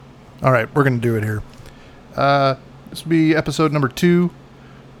All right, we're going to do it here. This will be episode number 2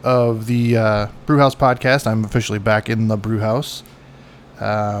 of the Brewhouse podcast. I'm officially back in the Brewhouse.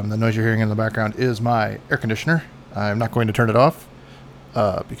 The noise you're hearing in the background is my air conditioner. I'm not going to turn it off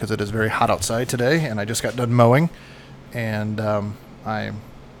because it is very hot outside today, and I just got done mowing, and I'm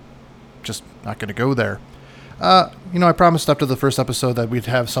just not going to go there. I promised after the first episode that we'd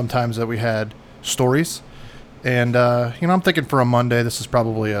have sometimes that we had stories, and I'm thinking for a Monday this is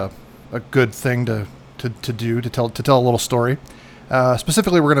probably a good thing to tell a little story.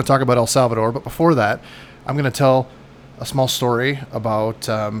 Specifically, we're going to talk about El Salvador, but before that, I'm going to tell a small story about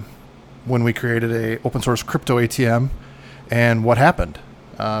when we created a open source crypto ATM and what happened.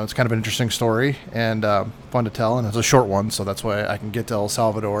 It's kind of an interesting story and fun to tell, and it's a short one, so that's why I can get to El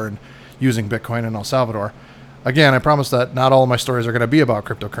Salvador and using Bitcoin in El Salvador. Again, I promise that not all of my stories are going to be about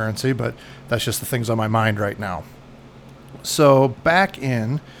cryptocurrency, but that's just the things on my mind right now. So back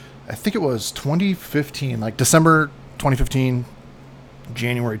in, I think it was 2015, like December 2015,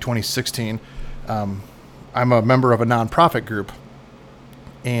 January 2016, I'm a member of a nonprofit group,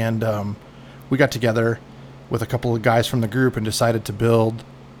 and we got together with a couple of guys from the group and decided to build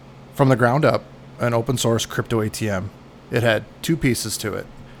from the ground up an open source crypto ATM. It had 2 pieces to it.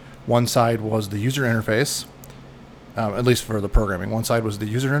 One side was the user interface, at least for the programming. One side was the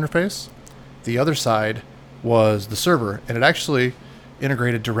user interface. The other side was the server, and it actually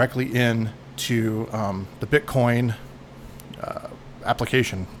integrated directly into the Bitcoin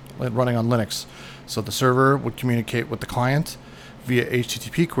application running on Linux. So the server would communicate with the client via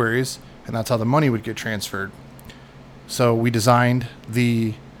HTTP queries, and that's how the money would get transferred. So we designed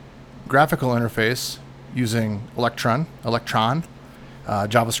the graphical interface using Electron,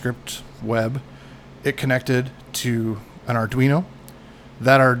 JavaScript web. It connected to an Arduino.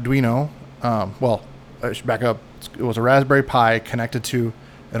 That Arduino, I should back up. It was a Raspberry Pi connected to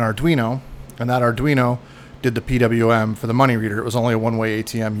an Arduino, and that Arduino did the PWM for the money reader. It was only a one-way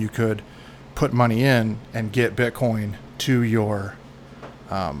ATM. You could put money in and get Bitcoin to your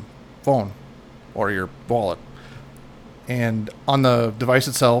phone or your wallet. And on the device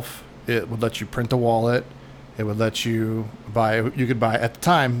itself, it would let you print a wallet. It would let you could buy at the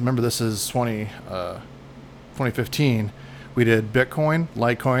time, remember this is 2015, we did Bitcoin,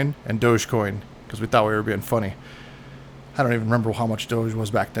 Litecoin, and Dogecoin because we thought we were being funny. I don't even remember how much Doge was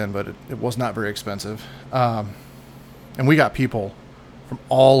back then, but it was not very expensive. And we got people from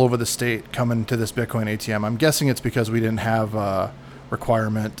all over the state coming to this Bitcoin ATM. I'm guessing it's because we didn't have a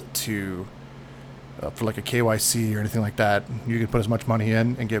requirement to for like a KYC or anything like that. You could put as much money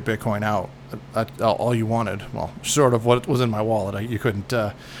in and get Bitcoin out. All you wanted. Well, sort of what was in my wallet. You couldn't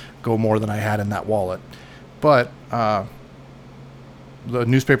go more than I had in that wallet. But the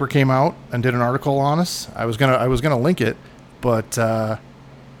newspaper came out and did an article on us. I was gonna link it, but the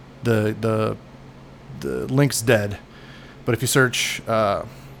link's dead. But if you search,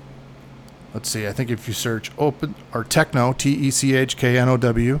 let's see, I think if you search open or Techno,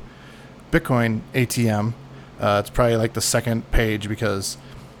 TECHKNOW, Bitcoin ATM, it's probably like the second page because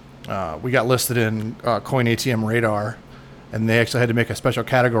we got listed in Coin ATM Radar, and they actually had to make a special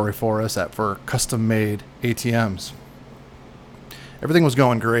category for us for custom-made ATMs. Everything was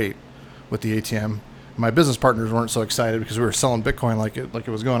going great with the ATM. My business partners weren't so excited because we were selling Bitcoin like it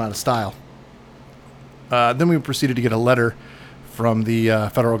was going out of style. Then we proceeded to get a letter from the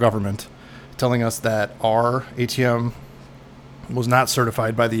federal government telling us that our ATM was not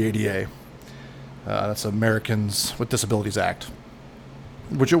certified by the ADA. That's Americans with Disabilities Act,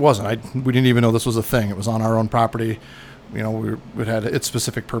 which it wasn't. We didn't even know this was a thing. It was on our own property. It had its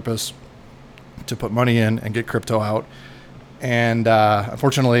specific purpose to put money in and get crypto out. And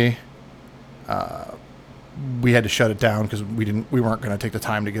unfortunately, we had to shut it down because we weren't going to take the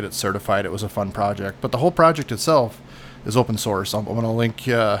time to get it certified. It was a fun project, but the whole project itself is open source. I'm going to link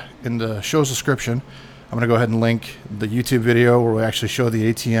in the show's description. I'm going to go ahead and link the YouTube video where we actually show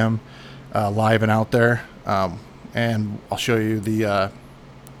the ATM live and out there, and I'll show you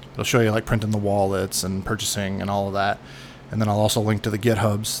it'll show you like printing the wallets and purchasing and all of that. And then I'll also link to the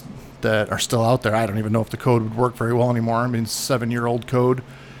GitHubs that are still out there. I don't even know if the code would work very well anymore. I mean, 7-year-old code,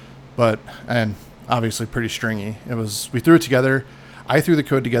 and obviously pretty stringy. We threw it together. I threw the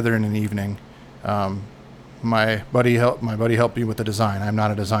code together in an evening. My buddy helped me with the design. I'm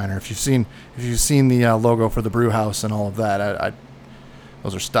not a designer. If you've seen the logo for the brew house and all of that,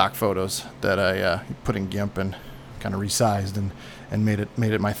 those are stock photos that I put in GIMP and kind of resized and made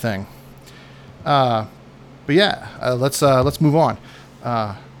it my thing. But yeah, let's move on.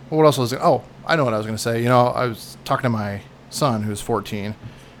 What else was it? Oh, I know what I was going to say. I was talking to my son who's 14,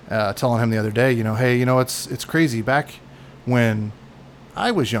 telling him the other day, hey, it's crazy. Back when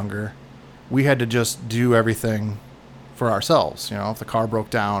I was younger, we had to just do everything for ourselves. If the car broke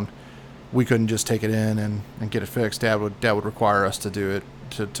down, we couldn't just take it in and get it fixed. Dad would require us to do it,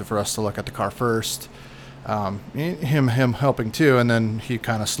 for us to look at the car first. Him helping too, and then he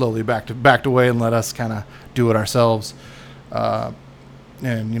kind of slowly backed away and let us kind of do it ourselves. And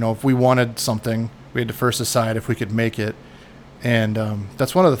if we wanted something, we had to first decide if we could make it. And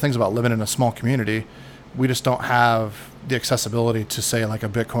that's one of the things about living in a small community. We just don't have the accessibility to, say, like a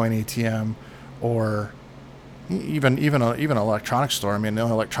Bitcoin ATM, or even an electronics store. I mean, the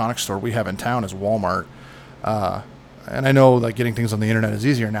only electronics store we have in town is Walmart. And I know like getting things on the internet is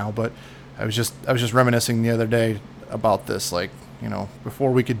easier now, but I was just reminiscing the other day about this. Like,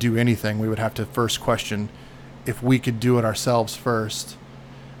 before we could do anything, we would have to first question if we could do it ourselves first.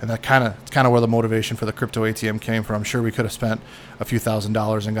 And it's kind of where the motivation for the crypto ATM came from. I'm sure we could have spent a few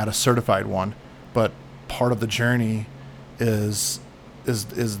 $1,000s and got a certified one, but part of the journey is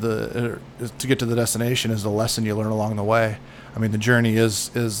to get to the destination, is the lesson you learn along the way. I mean, the journey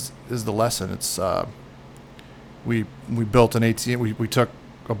is the lesson. It's we built an ATM. We took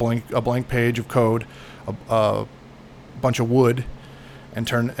a blank page of code, a bunch of wood, and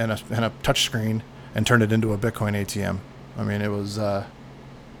a touch screen, and turned it into a Bitcoin ATM. I mean, it was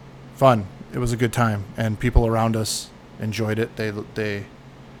fun. It was a good time, and people around us enjoyed it. They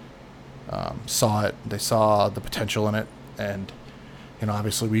saw it. They saw the potential in it, and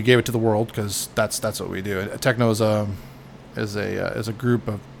obviously we gave it to the world, because that's what we do. Techno is a group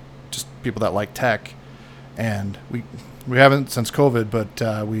of just people that like tech, and we haven't since COVID,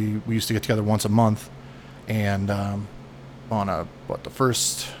 but we used to get together once a month, and on the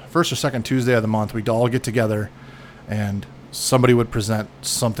first or second Tuesday of the month, we'd all get together, and somebody would present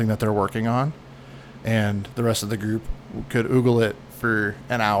something that they're working on, and the rest of the group could oogle it for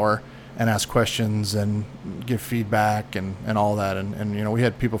an hour and ask questions and give feedback and all that. And we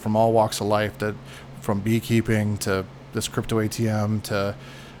had people from all walks of life, from beekeeping to this crypto ATM to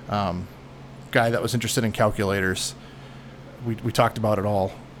guy that was interested in calculators. We talked about it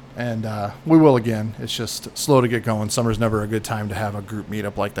all, and we will again. It's just slow to get going. Summer's never a good time to have a group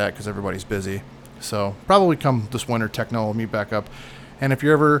meetup like that because everybody's busy. So probably come this winter, Techno will meet back up. And if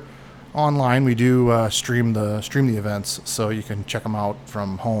you're ever online, we do stream the events, so you can check them out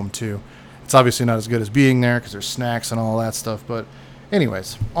from home too. It's obviously not as good as being there because there's snacks and all that stuff. But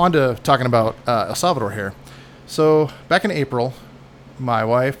anyways, on to talking about El Salvador here. So back in April, my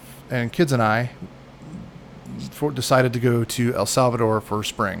wife and kids and I decided to go to El Salvador for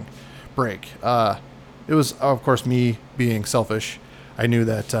spring break. It was, of course, me being selfish. I knew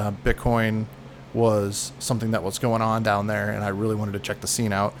that Bitcoin was something that was going on down there, and I really wanted to check the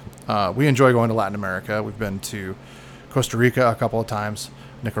scene out. We enjoy going to Latin America. We've been to Costa Rica a couple of times,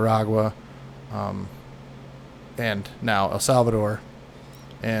 Nicaragua, and now El Salvador.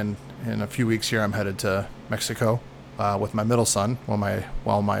 And in a few weeks here, I'm headed to Mexico with my middle son,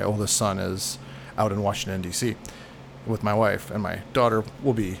 while my oldest son is out in Washington, D.C. with my wife, and my daughter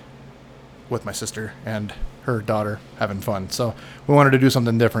will be with my sister and her daughter having fun. So we wanted to do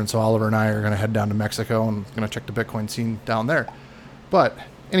something different. So Oliver and I are going to head down to Mexico and going to check the Bitcoin scene down there. But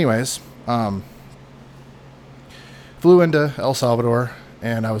anyways, flew into El Salvador,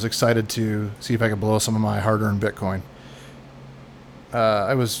 and I was excited to see if I could blow some of my hard-earned Bitcoin.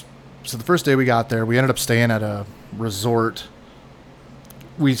 So the first day we got there, we ended up staying at a resort.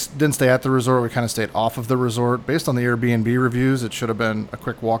 We didn't stay at the resort. We kind of stayed off of the resort. Based on the Airbnb reviews, it should have been a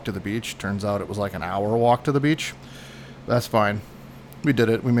quick walk to the beach. Turns out it was like an hour walk to the beach. That's fine. We did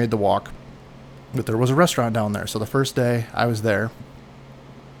it. We made the walk. But there was a restaurant down there. So the first day I was there,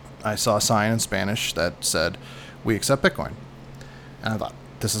 I saw a sign in Spanish that said, "We accept Bitcoin." And I thought,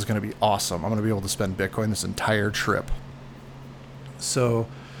 this is going to be awesome. I'm going to be able to spend Bitcoin this entire trip. So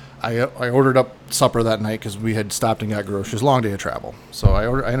I ordered up supper that night because we had stopped and got groceries. Long day of travel. So I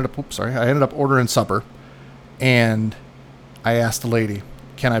ended up ordering supper, and I asked the lady,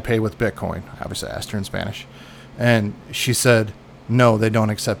 "Can I pay with Bitcoin?" Obviously, I asked her in Spanish, and she said, "No, they don't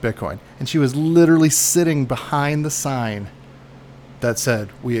accept Bitcoin." And she was literally sitting behind the sign that said,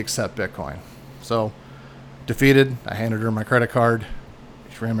 "We accept Bitcoin." So defeated, I handed her my credit card.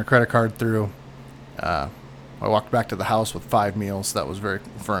 She ran my credit card through. I walked back to the house with 5 meals. That was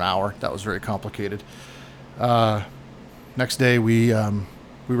for an hour. That was very complicated. Next day, we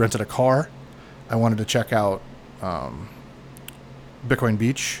rented a car. I wanted to check out Bitcoin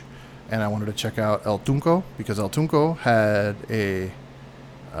Beach, and I wanted to check out El Tunco because El Tunco had a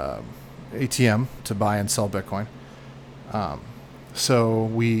ATM to buy and sell Bitcoin.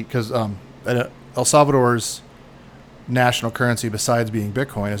 Because El Salvador's national currency, besides being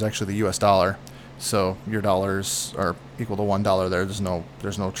Bitcoin, is actually the U.S. dollar. So your dollars are equal to $1 there. There's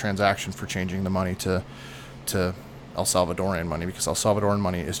no transaction for changing the money to El Salvadorian money, because El Salvadorian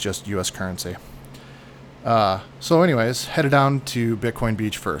money is just U.S. currency. So anyways, headed down to Bitcoin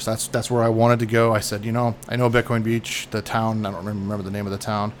Beach first. That's where I wanted to go. I said, I know Bitcoin Beach, the town. I don't remember the name of the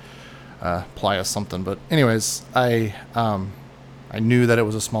town. Playa something. But anyways, I knew that it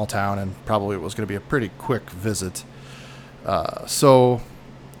was a small town and probably it was going to be a pretty quick visit. So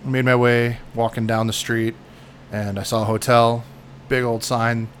I made my way walking down the street, and I saw a hotel, big old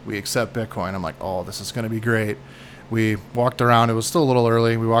sign, we accept Bitcoin. I'm like, oh, this is going to be great. We walked around. It was still a little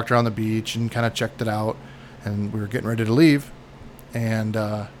early. We walked around the beach and kind of checked it out, and we were getting ready to leave. And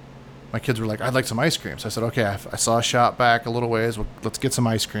my kids were like, I'd like some ice cream. So I said, okay, I saw a shop back a little ways. Well, let's get some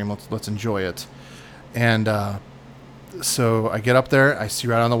ice cream. Let's enjoy it. And so I get up there. I see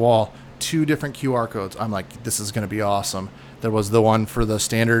right on the wall 2 different QR codes. I'm like, this is going to be awesome. There was the one for the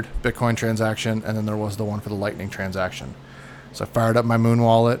standard Bitcoin transaction, and then there was the one for the Lightning transaction. So I fired up my Moon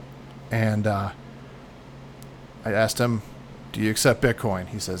wallet, and I asked him, do you accept Bitcoin?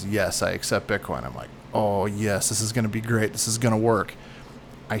 He says, yes, I accept Bitcoin. I'm like, oh, yes, this is going to be great. This is going to work.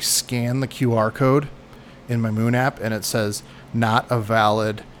 I scan the QR code in my Moon app, and it says, not a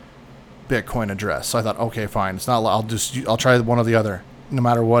valid Bitcoin address. So I thought, okay, fine. It's not. I'll try one or the other. No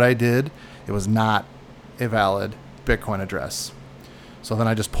matter what I did, it was not a valid Bitcoin address. So then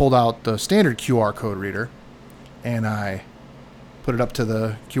I just pulled out the standard QR code reader, and I put it up to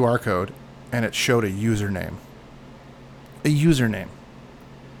the QR code, and it showed a username. And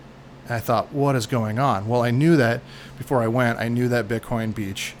I thought, what is going on? Well, I knew that before I went, I knew that Bitcoin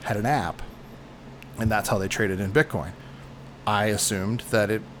Beach had an app, and that's how they traded in Bitcoin. I assumed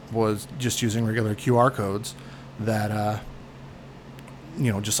that it was just using regular QR codes that,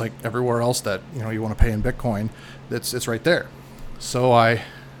 just like everywhere else that, you want to pay in Bitcoin, it's right there. So I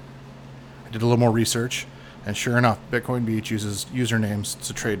did a little more research, and sure enough, Bitcoin Beach uses usernames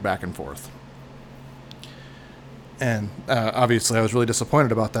to trade back and forth. And obviously, I was really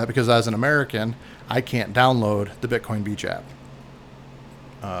disappointed about that, because as an American, I can't download the Bitcoin Beach app.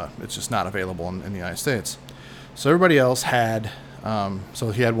 It's just not available in the United States. So everybody else had.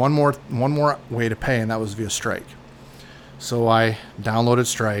 So he had one more way to pay, and that was via Strike. So I downloaded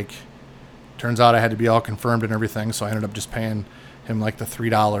Strike. Turns out I had to be all confirmed and everything, so I ended up just paying him like the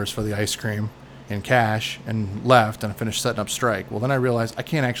 $3 for the ice cream in cash and left, and I finished setting up Strike. Well, then I realized I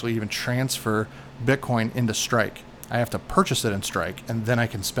can't actually even transfer Bitcoin into Strike. I have to purchase it in Strike, and then I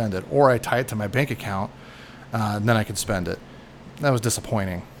can spend it. Or I tie it to my bank account, and then I can spend it. That was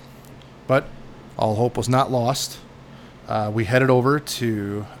disappointing. But all hope was not lost. We headed over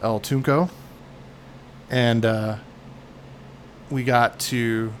to El Tunco, and we got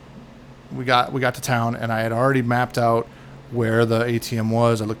to town, and I had already mapped out where the ATM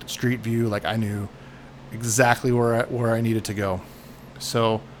was. I looked at Street View, like I knew exactly where I needed to go.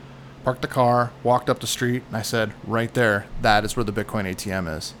 So parked the car, walked up the street, and I said, right there, that is where the Bitcoin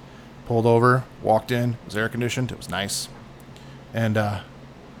ATM is. Pulled over, walked in, it was air conditioned, it was nice. And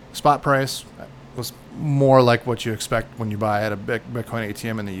spot price was more like what you expect when you buy at a Bitcoin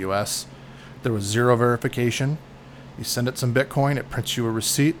ATM in the US. There was zero verification. You send it some Bitcoin, it prints you a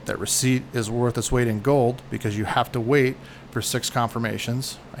receipt. That receipt is worth its weight in gold, because you have to wait for 6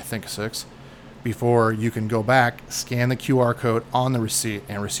 confirmations, I think 6, before you can go back, scan the QR code on the receipt,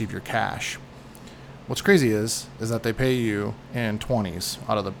 and receive your cash. What's crazy is that they pay you in 20s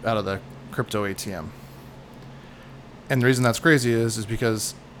out of the crypto ATM. And the reason that's crazy is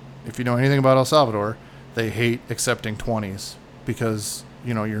because if you know anything about El Salvador, they hate accepting 20s, because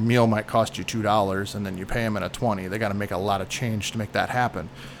your meal might cost you $2 and then you pay them in a 20. They got to make a lot of change to make that happen.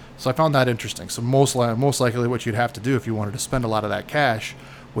 So I found that interesting. So most likely what you'd have to do if you wanted to spend a lot of that cash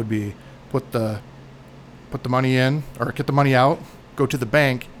would be put the money in, or get the money out, go to the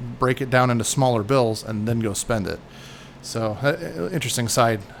bank, break it down into smaller bills, and then go spend it. So interesting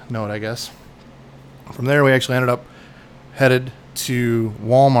side note, I guess. From there, we actually ended up headed to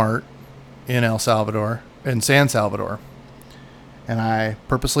Walmart in San Salvador. And I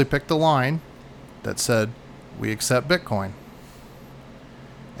purposely picked a line that said, we accept Bitcoin.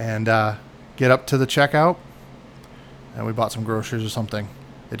 And get up to the checkout, and we bought some groceries or something.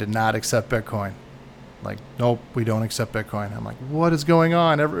 They did not accept Bitcoin. Like, nope, we don't accept Bitcoin. I'm like, what is going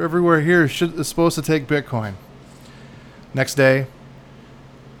on? Everywhere here is supposed to take Bitcoin. Next day,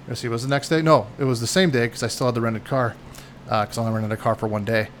 let's see, was it the next day? No, it was the same day, because I still had the rented car, because I only rented a car for one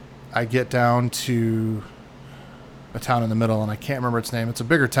day. I get down to a town in the middle, and I can't remember its name. It's a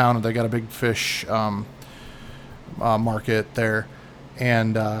bigger town, and they got a big fish market there.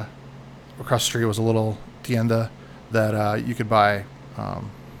 And across the street was a little tienda that you could buy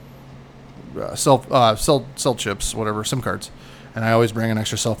cell chips, whatever, SIM cards. And I always bring an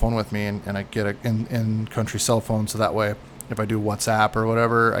extra cell phone with me, and I get an in-country cell phone, so that way if I do WhatsApp or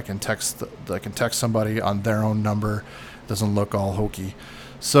whatever, I can text somebody on their own number. It doesn't look all hokey.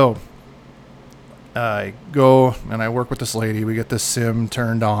 So I go and I work with this lady. We get this SIM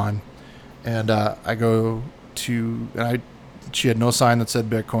turned on, and I go to, and she had no sign that said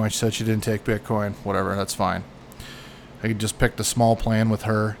Bitcoin. She said she didn't take Bitcoin. Whatever, that's fine. I just picked a small plan with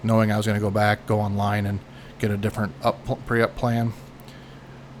her, knowing I was going to go online and get a different pre-up plan.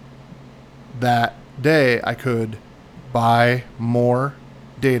 That day, I could buy more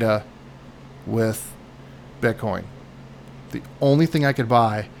data with Bitcoin. The only thing I could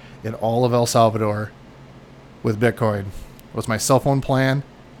buy in all of El Salvador with Bitcoin was my cell phone plan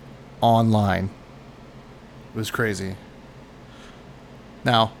online. It was crazy.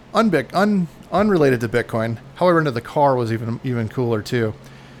 Now, unrelated to Bitcoin, however, into the car was even cooler too.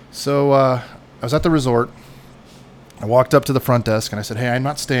 So I was at the resort. I walked up to the front desk and I said, "Hey, I'm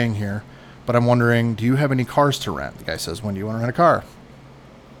not staying here, but I'm wondering, do you have any cars to rent?" The guy says, "When do you want to rent a car?"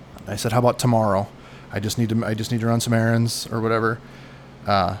 I said, "How about tomorrow? I just need to run some errands or whatever.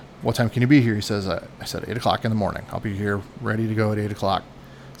 What time can you be here?" He says, I said 8 o'clock in the morning. I'll be here ready to go at 8 o'clock.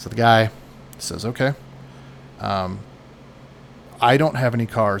 So the guy says, "Okay. I don't have any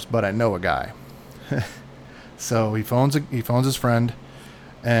cars, but I know a guy." So he phones his friend,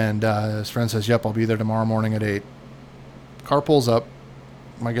 and his friend says, "Yep, I'll be there tomorrow morning at 8. Car pulls up.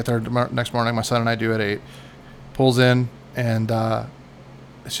 I get there next morning. My son and I do at 8. Pulls in, and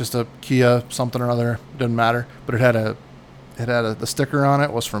it's just a Kia something or other. Doesn't matter. But the sticker on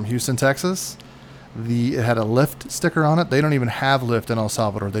it was from Houston, Texas. It had a Lyft sticker on it. They don't even have Lyft in El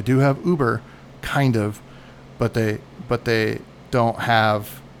Salvador. They do have Uber, kind of, but they don't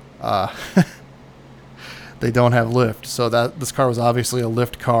have they don't have Lyft. So this car was obviously a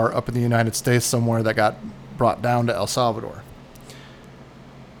Lyft car up in the United States somewhere that got brought down to El Salvador.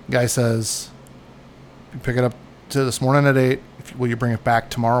 Guy says, "You pick it up to this morning at 8. Will you bring it back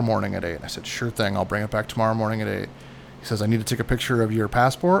tomorrow morning at 8? I said, "Sure thing. I'll bring it back tomorrow morning at 8. He says, "I need to take a picture of your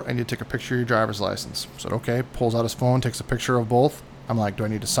passport. I need to take a picture of your driver's license." I said, "Okay." Pulls out his phone, takes a picture of both. I'm like, "Do I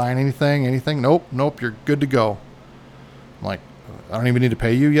need to sign anything? Nope. You're good to go." I'm like, "I don't even need to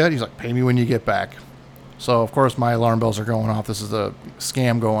pay you yet." He's like, "Pay me when you get back." So, of course, my alarm bells are going off. This is a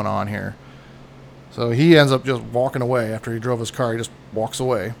scam going on here. So he ends up just walking away. After he drove his car, he just walks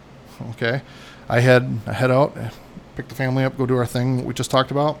away. Okay. I head out, pick the family up, go do our thing we just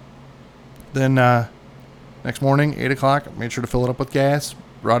talked about. Then next morning, 8 o'clock, made sure to fill it up with gas,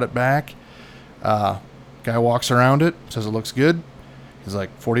 brought it back. Guy walks around it, says it looks good. He's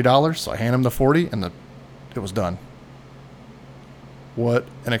like, $40. So I hand him the 40, and it was done. What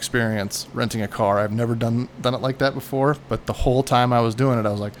an experience renting a car. I've never done it like that before, but the whole time I was doing it, I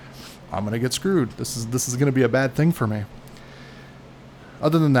was like, I'm going to get screwed. This is going to be a bad thing for me.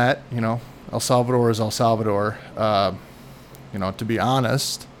 Other than that, El Salvador is El Salvador. To be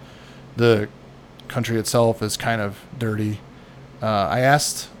honest, the country itself is kind of dirty. I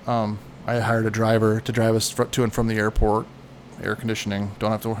hired a driver to drive us to and from the airport, air conditioning,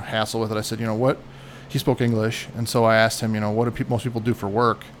 don't have to hassle with it. I said, what? He spoke English, and so I asked him, what do most people do for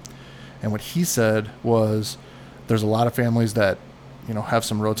work? And what he said was, there's a lot of families that, have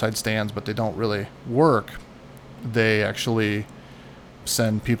some roadside stands, but they don't really work. They actually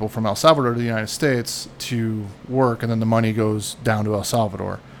send people from El Salvador to the United States to work, and then the money goes down to El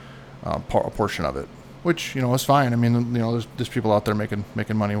Salvador, a portion of it, which, is fine. I mean, there's people out there making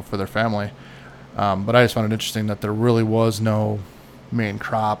money for their family. But I just found it interesting that there really was no main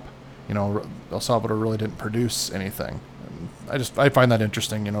crop. El Salvador really didn't produce anything. I find that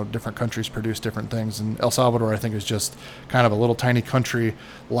interesting. Different countries produce different things, and El Salvador, I think, is just kind of a little tiny country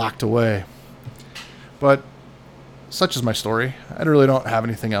locked away. But such is my story. I really don't have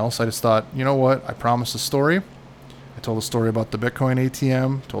anything else. I just thought, I promised a story. I told a story about the Bitcoin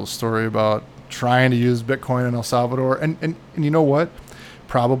ATM, told a story about trying to use Bitcoin in El Salvador. And you know what?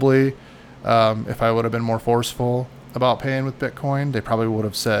 Probably if I would have been more forceful about paying with Bitcoin, they probably would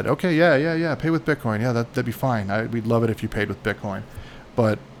have said, "Okay, yeah, pay with Bitcoin. Yeah, that'd be fine. We'd love it if you paid with Bitcoin."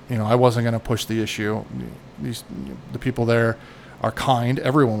 But, I wasn't going to push the issue. The people there are kind.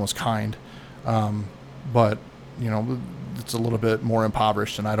 Everyone was kind. But, it's a little bit more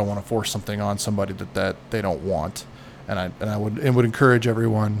impoverished, and I don't want to force something on somebody that they don't want. And I would encourage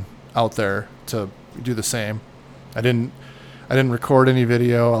everyone out there to do the same. I didn't record any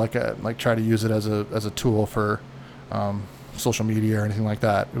video. I try to use it as a tool for social media or anything like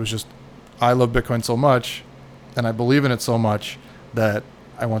that. It was just, I love Bitcoin so much, and I believe in it so much that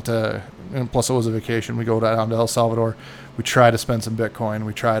I went to, and plus it was a vacation. We go down to El Salvador. We try to spend some Bitcoin.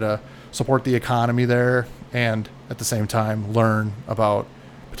 We try to support the economy there, and at the same time learn about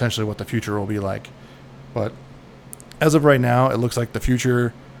potentially what the future will be like. But as of right now, it looks like the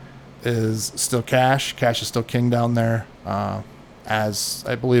future is still cash. Cash is still king down there. As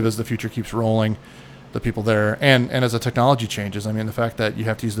I believe, as the future keeps rolling, the people there, and as the technology changes. I mean, the fact that you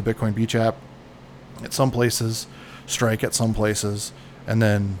have to use the Bitcoin Beach app at some places, Strike at some places, and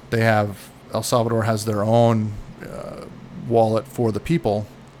then they have, El Salvador has their own wallet for the people.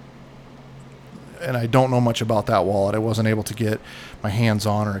 And I don't know much about that wallet. I wasn't able to get my hands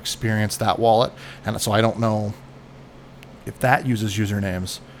on or experience that wallet. And so I don't know if that uses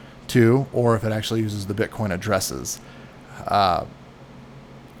usernames too, or if it actually uses the Bitcoin addresses. I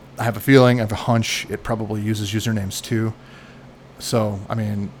have a feeling, I have a hunch, it probably uses usernames too. So, I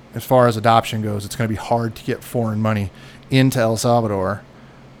mean, as far as adoption goes, it's going to be hard to get foreign money into El Salvador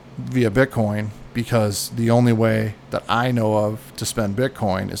via Bitcoin, because the only way that I know of to spend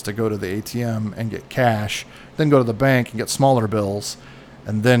Bitcoin is to go to the ATM and get cash, then go to the bank and get smaller bills,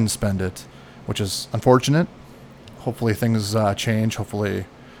 and then spend it, which is unfortunate. Hopefully things change. Hopefully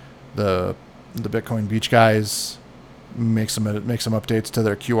the Bitcoin Beach guys make some updates to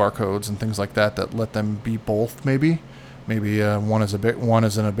their QR codes and things like that that let them be both. Maybe one is in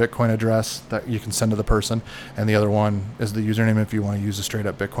a Bitcoin address that you can send to the person, and the other one is the username if you want to use a straight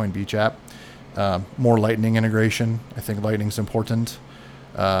up Bitcoin Beach app. More Lightning integration. I think Lightning's important.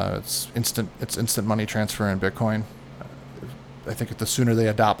 It's instant money transfer in Bitcoin. I think the sooner they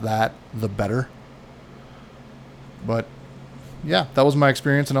adopt that, the better. But yeah, that was my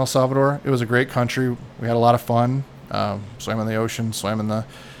experience in El Salvador. It was a great country. We had a lot of fun. Swam in the ocean, swam in the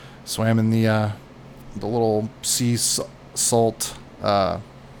little sea salt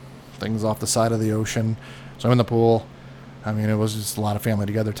things off the side of the ocean, swam in the pool. I mean, it was just a lot of family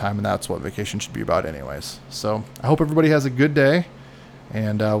together time, and that's what vacation should be about anyways. So I hope everybody has a good day,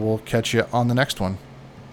 and we'll catch you on the next one.